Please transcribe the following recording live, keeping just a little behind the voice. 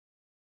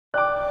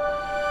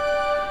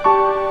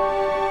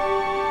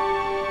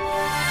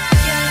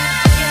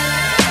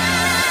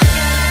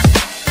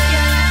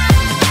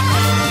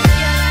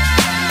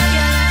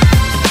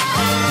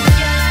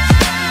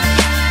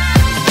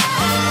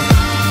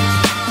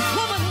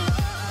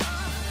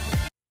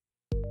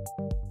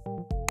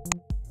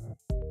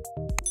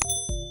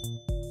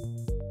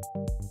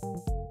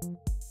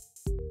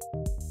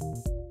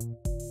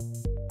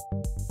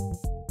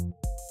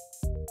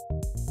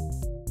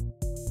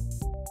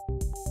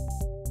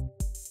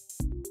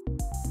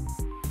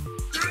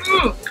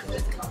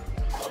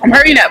I'm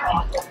hurrying up.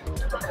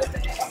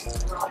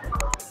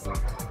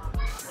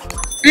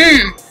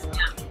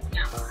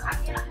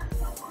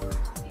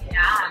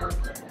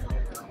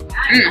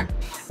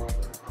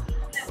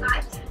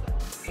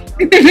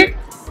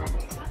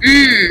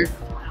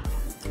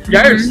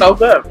 That is so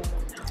good.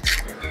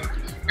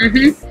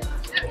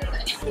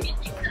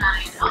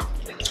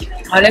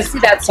 Honestly,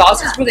 that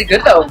sauce is really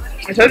good though.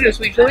 I told you the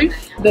sweet chili.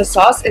 The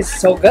sauce is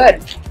so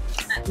good.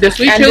 The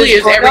sweet chili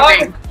is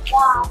everything.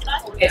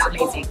 It's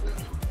amazing.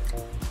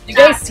 You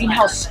guys seen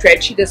how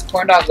stretchy this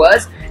corn dog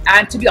was?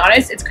 And to be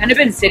honest, it's kind of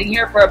been sitting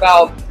here for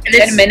about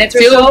 10 minutes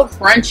or so.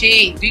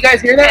 Crunchy. Do you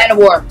guys hear that? And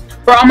warm.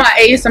 For all my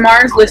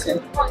ASMRs,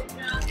 listen.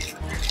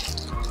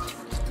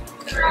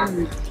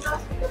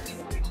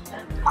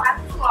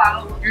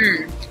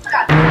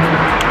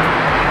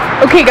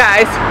 Okay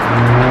guys,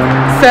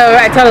 so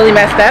I totally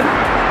messed up.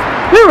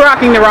 We were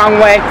walking the wrong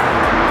way.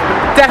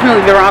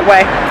 Definitely the wrong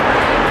way.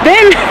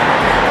 Then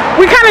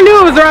we kind of knew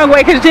it was the wrong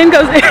way because Jen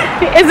goes,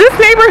 is this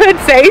neighborhood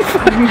safe?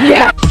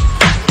 Yeah.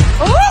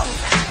 Oh,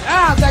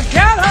 the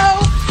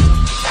ghetto.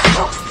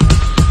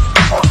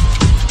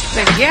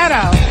 The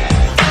ghetto.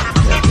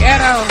 The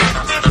ghetto.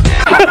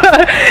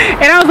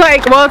 And I was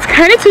like, well, it's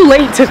kind of too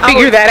late to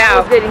figure that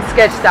out. I was getting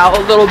sketched out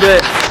a little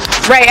bit.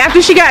 Right,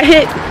 after she got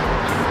hit.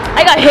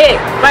 I got hit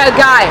by a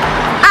guy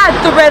at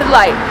the red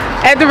light.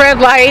 At the red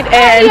light,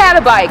 and he had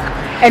a bike.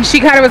 And she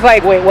kind of was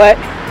like, wait, what?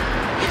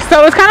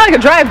 So it was kind of like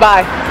a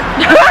drive-by.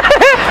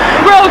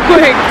 Real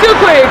quick, too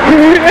quick.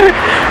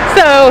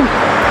 So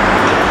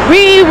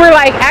we were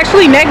like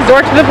actually next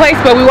door to the place,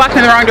 but we walked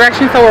in the wrong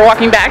direction, so we're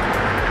walking back.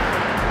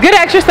 Good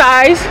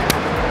exercise.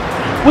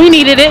 We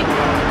needed it.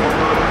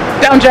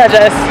 Don't judge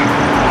us.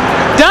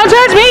 Don't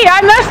judge me,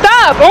 I messed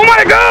up. Oh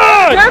my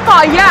God. Your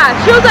fault, yeah.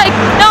 She was like,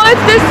 no,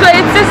 it's this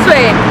way, it's this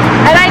way.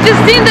 And I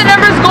just seen the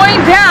numbers going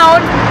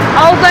down.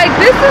 I was like,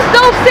 this is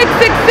no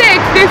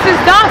 666. This is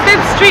not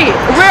 5th Street.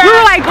 We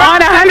were like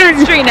on 100th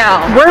Street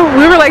now.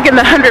 We were like in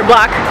the 100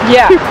 block.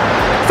 Yeah.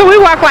 So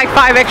we walked like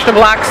 5 extra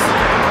blocks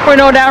for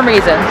no damn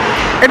reason.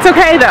 It's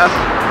okay though.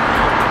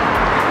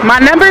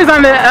 My number's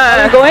on the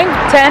Are you going?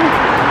 10?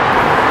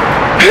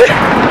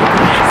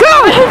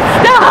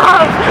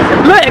 Stop!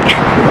 Look!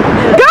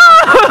 Go!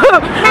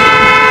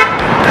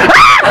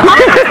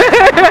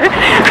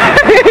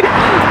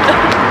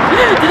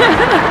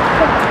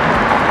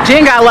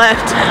 Jen got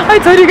left. I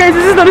told you guys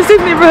this is not a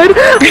safe neighborhood.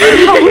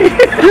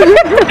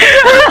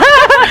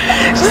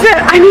 She said,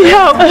 I need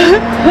help.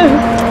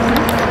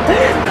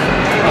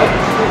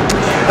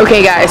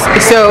 Okay guys,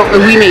 so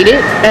we made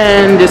it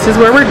and this is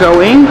where we're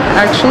going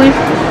actually.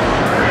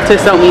 To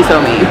Sell Me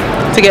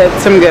to get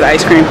some good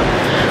ice cream.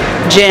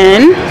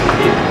 Jen,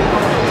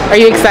 are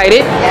you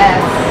excited? Yes.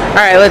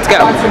 Alright, let's go.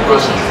 I want some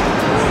fishies.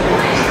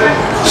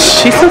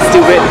 She's so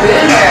stupid.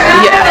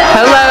 Yeah.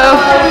 Hello.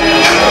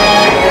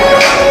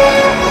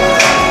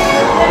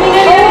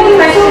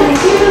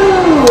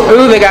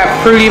 Ooh, they got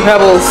Fruity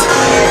Pebbles.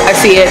 I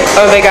see it.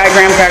 Oh, they got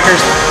graham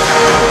crackers.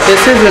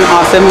 This is an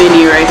awesome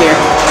menu right here.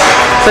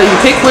 So you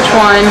pick which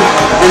one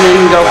and then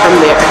go from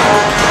there.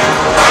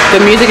 The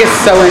music is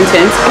so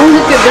intense. Oh,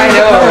 look at that. I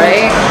know,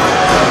 right?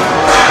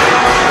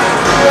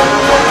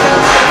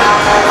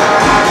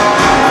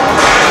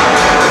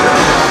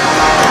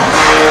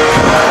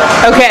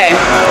 Okay.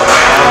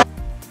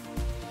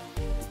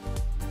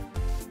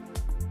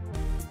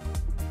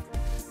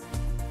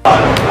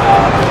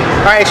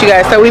 Alright you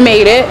guys, so we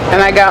made it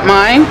and I got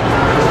mine.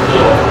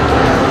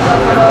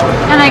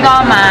 And I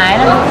got mine.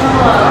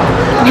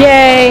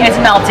 Yay. It's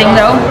melting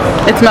though.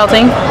 It's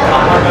melting.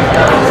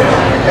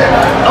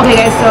 Okay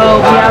guys,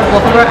 so we have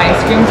both of our ice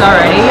creams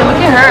already.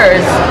 Look at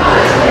hers.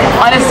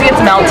 Honestly,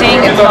 it's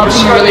melting. It's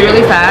melting really,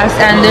 really fast.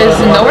 And there's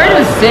nowhere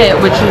to sit,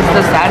 which is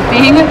the sad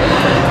thing.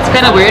 It's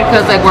kind of weird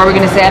because like where we're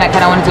going to sit, and I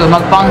kind of want to do a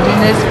mukbang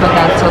doing this, but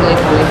that's totally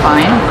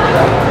fine.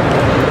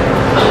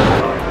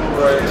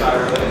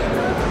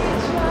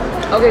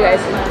 Okay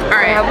guys,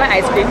 alright, I have my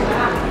ice cream.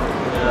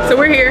 So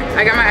we're here.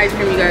 I got my ice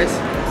cream, you guys.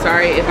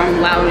 Sorry if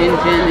I'm loud and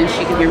Jen and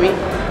she can hear me.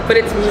 But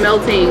it's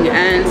melting,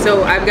 and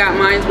so I've got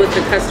mine with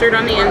the custard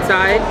on the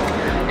inside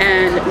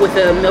and with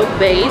a milk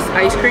base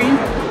ice cream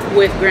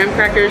with graham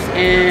crackers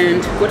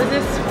and what is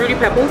this? Fruity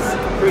Pebbles?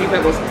 Fruity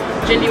Pebbles.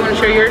 Jen, do you want to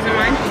share yours and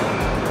mine?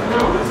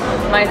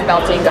 Mine's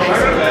melting, guys.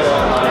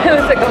 It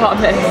looks like a hot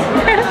mess.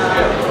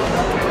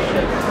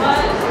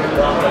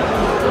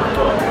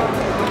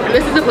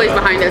 This is the place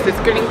behind us. It's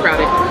getting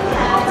crowded.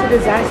 It's a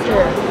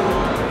disaster.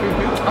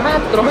 I'm gonna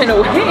have to throw mine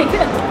away. Do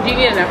you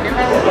need a napkin?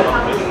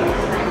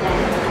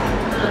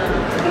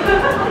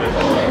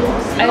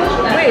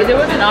 Wait, there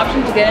was an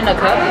option to get in a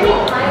cup?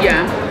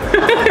 Yeah.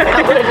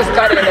 I would have just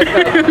got it in a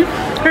cup.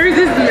 Hers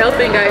is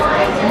melting, guys.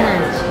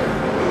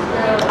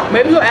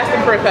 Maybe we'll ask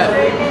them for a cup.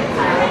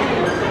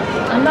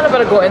 I'm not about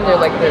to go in there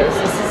like this.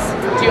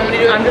 Do you want me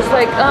to do it? I'm just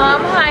like,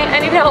 hi, I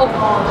need help.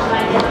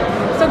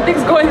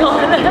 Something's going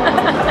on.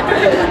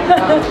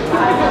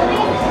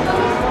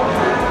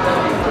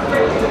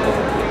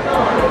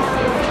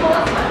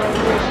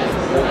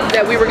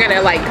 That we were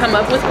gonna like come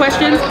up with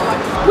questions.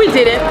 We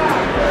didn't.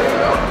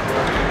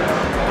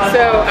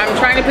 So I'm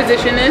trying to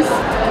position this.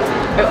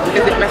 Oh,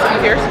 is it messing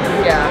with yours?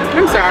 Yeah.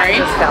 I'm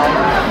sorry.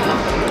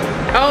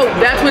 Oh,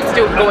 that's what's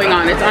going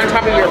on. It's on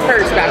top of your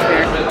purse back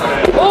there.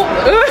 Oh.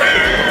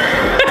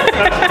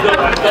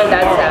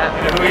 That's that.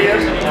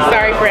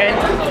 Sorry, friend.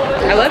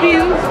 I love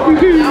you.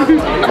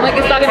 I'm like,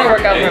 it's not gonna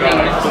work out for me.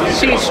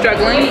 She's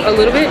struggling a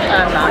little bit.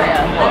 I'm not.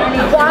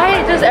 Yeah.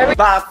 Why does every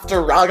The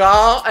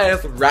struggle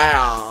is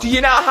real. Do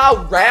you know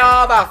how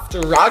real the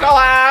struggle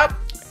is?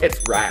 It's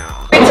real.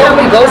 Every time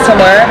we go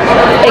somewhere,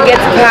 it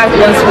gets packed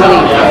once we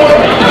leave.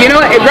 You know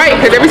what? Right,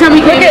 because every time we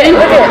came in,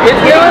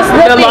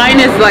 the line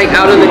is like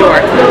out of the door.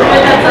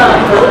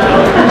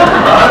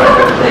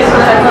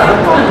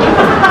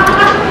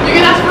 You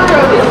can ask for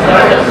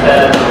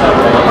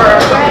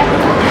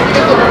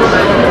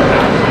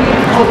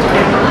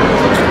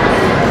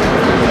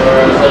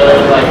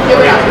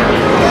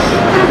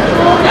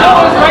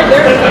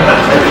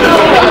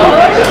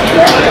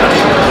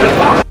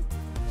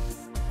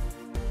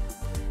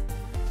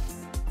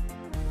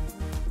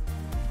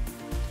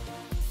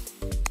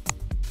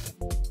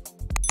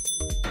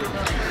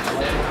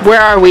Where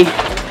are we?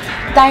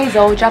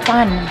 Daiso,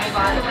 Japan.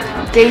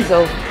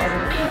 Daiso.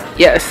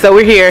 Yes, so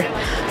we're here.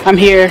 I'm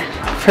here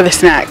for the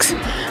snacks.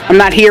 I'm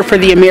not here for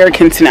the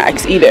American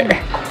snacks either.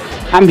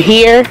 I'm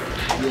here.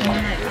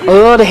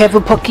 Oh, they have the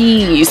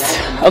Pockies.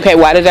 Okay,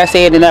 why did I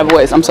say it in that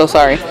voice? I'm so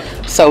sorry.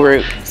 So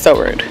rude. So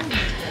rude.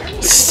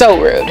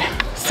 So rude.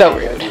 So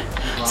rude.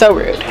 So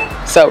rude.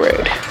 So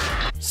rude.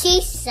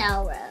 She's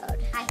so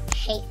rude. I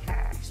hate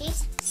her.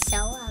 She's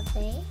so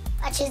ugly.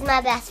 But she's my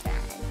best friend.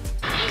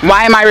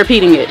 Why am I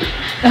repeating it?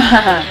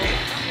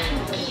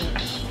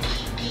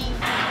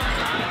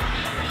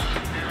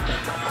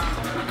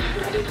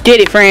 Get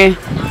it, friend.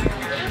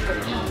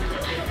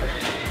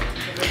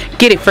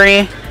 Get it,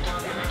 friend.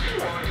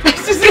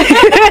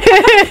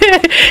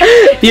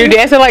 You're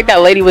dancing like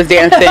that lady was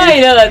dancing. I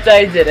know, that's why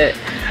I did it.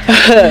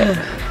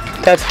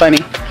 That's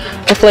funny.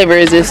 What flavor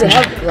is this? They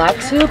have black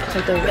soup?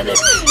 Like they're really...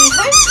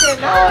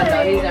 Oh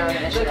no, he's never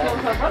gonna shut up.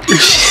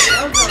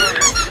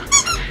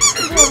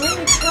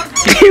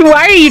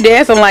 Why are you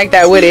dancing like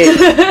that with it?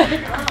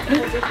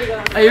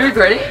 Are you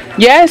recording?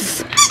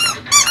 Yes.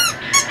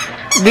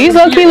 These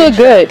low-key look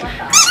good.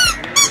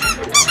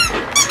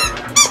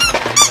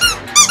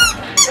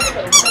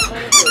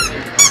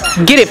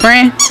 Get it,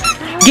 friend.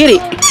 Get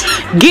it.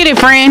 Get it,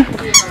 friend.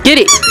 Get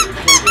it.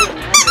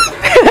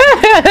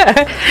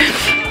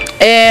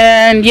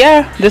 And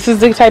yeah, this is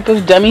the type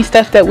of dummy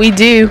stuff that we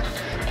do.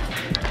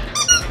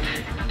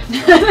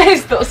 They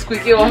still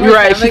squeaky one more time.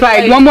 Right, she's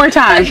like, one more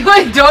time.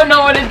 I don't know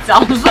what it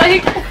sounds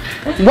like.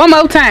 One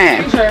more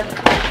time.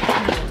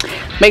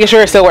 Making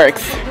sure it still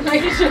works.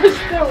 Making sure it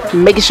still works.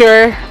 Making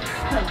sure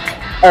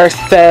are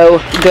so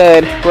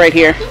good right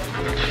here.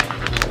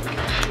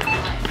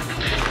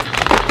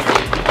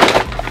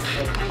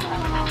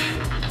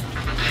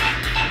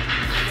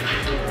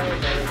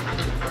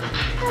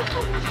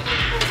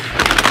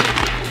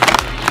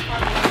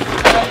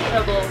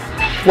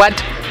 What?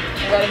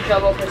 I got in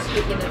trouble for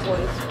squeaking the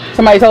toys.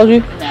 Somebody told you?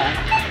 Nah.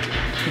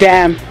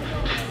 Damn.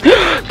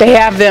 They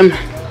have them.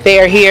 They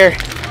are here.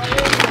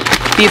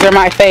 These are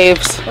my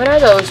faves. What are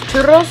those?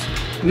 Churros?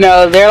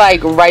 No, they're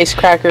like rice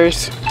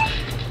crackers.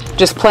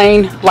 Just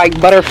plain, like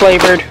butter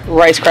flavored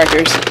rice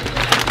crackers.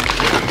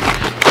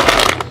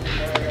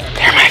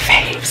 They're my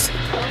faves.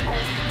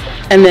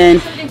 And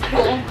then,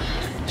 Cool.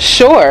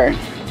 sure.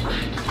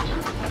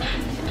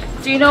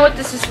 Do you know what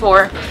this is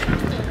for?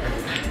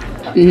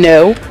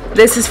 No.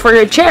 This is for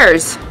your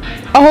chairs.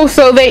 Oh,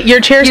 so your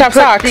chairs You have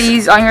put socks.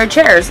 these on your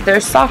chairs. They're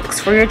socks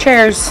for your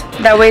chairs.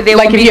 That way they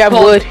Like won't if be you have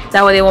cold. wood.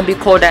 That way they won't be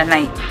cold at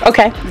night.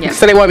 Okay. Yeah.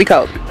 So they won't be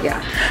cold. Yeah.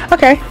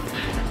 Okay.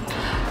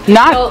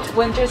 Not So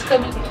winter's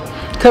coming.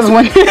 because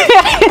when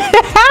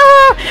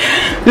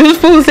this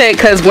fool said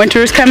because winter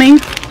is coming.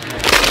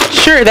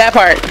 Sure, that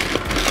part.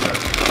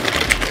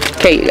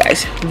 Okay, you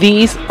guys.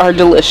 These are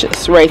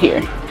delicious right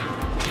here.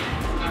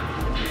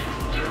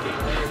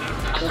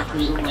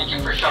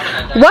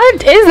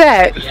 What is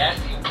that?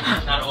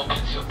 Not open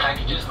to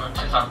packages or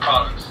test on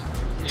products.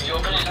 If you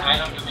open an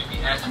item, you may be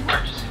asked to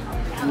purchase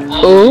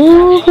it.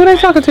 Ooh, who they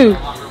talking to?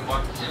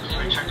 Simply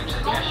return it to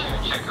the cashier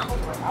and check out.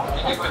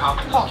 Thank you for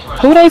helping us.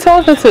 Who they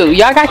talking to?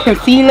 Y'all got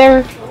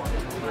concealer?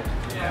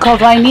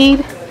 Cause I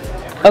need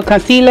a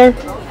concealer.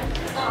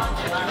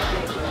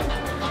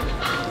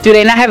 Do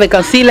they not have a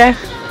concealer?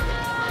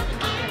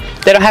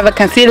 They don't have a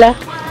concealer?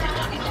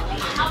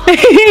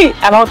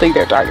 I don't think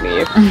they're talking to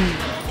you.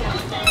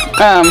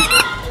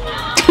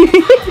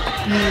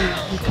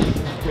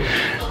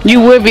 You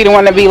would be the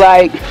one to be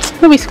like,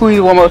 let me squeeze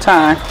one more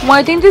time. Well,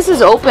 I think this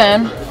is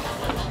open.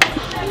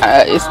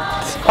 It's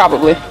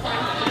probably.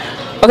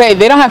 Okay,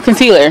 they don't have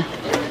concealer.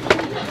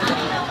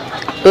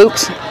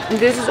 Oops.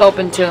 This is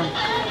open too.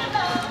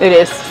 It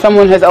is.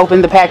 Someone has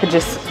opened the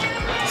packages.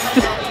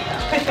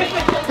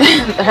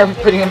 I'm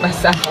putting in my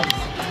saddle.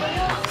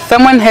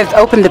 Someone has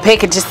opened the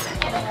packages.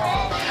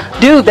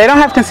 Dude, they don't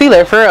have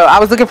concealer, for real. I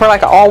was looking for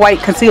like an all-white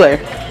concealer.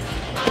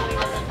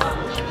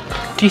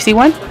 Do you see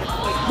one?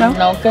 No?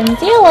 No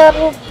concealer.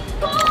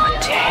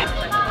 Damn.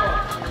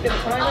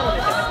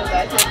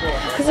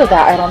 of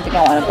that, I don't think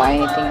I want to buy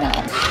anything now.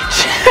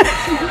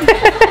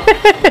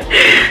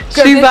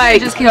 She's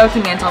like, just came up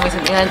to me and told me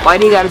something like, why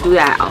do you gotta do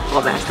that?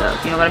 All that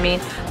stuff. You know what I mean?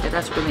 Like,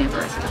 that's really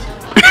impressive.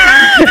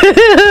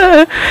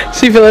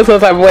 she feeling some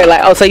type of way.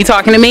 Like, oh, so you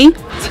talking to me?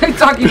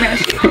 Talking man.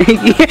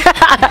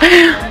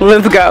 Yeah.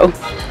 Let's go.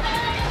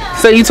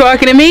 So you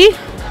talking to me?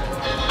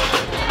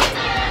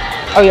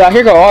 Oh, y'all,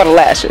 here go all the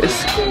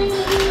lashes.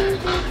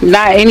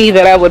 Not any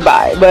that I would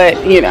buy,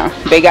 but you know,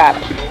 they got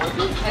them.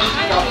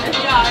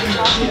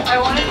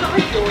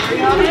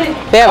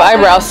 They have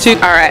eyebrows too.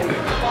 All right.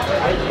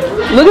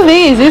 Look at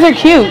these. These are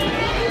cute.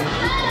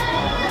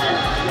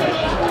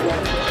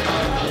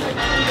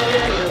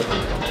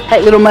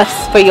 Hey, little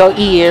muffs for your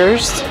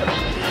ears.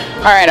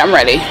 All right, I'm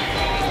ready.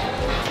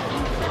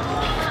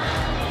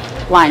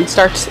 Line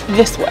starts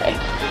this way.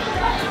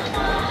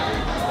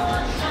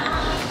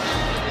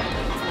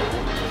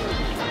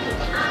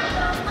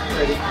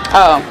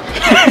 Oh.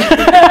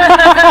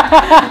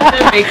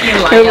 They're making you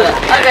line up.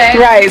 Okay.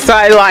 Right, so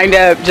I lined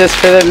up just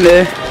for them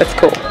to. That's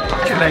cool.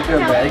 Can I get a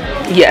bag?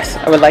 Yes,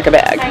 I would like a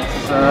bag.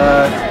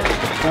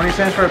 20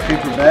 cents for a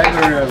paper bag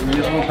or a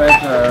reusable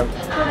bag for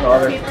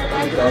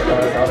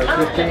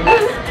 $1.15.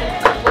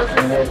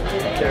 And it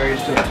carries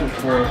just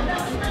for.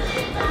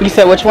 You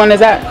said which one is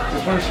that?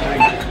 This one's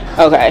free.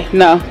 Okay,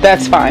 no,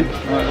 that's fine.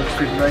 Looks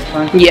paper bag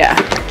fine? Yeah.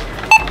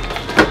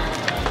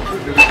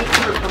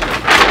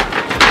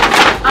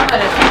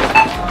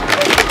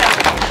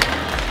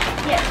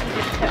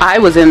 I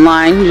was in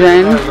line,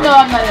 Jen. No,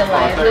 I'm not in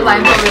line. The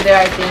line's over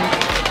there, I think.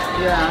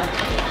 Yeah.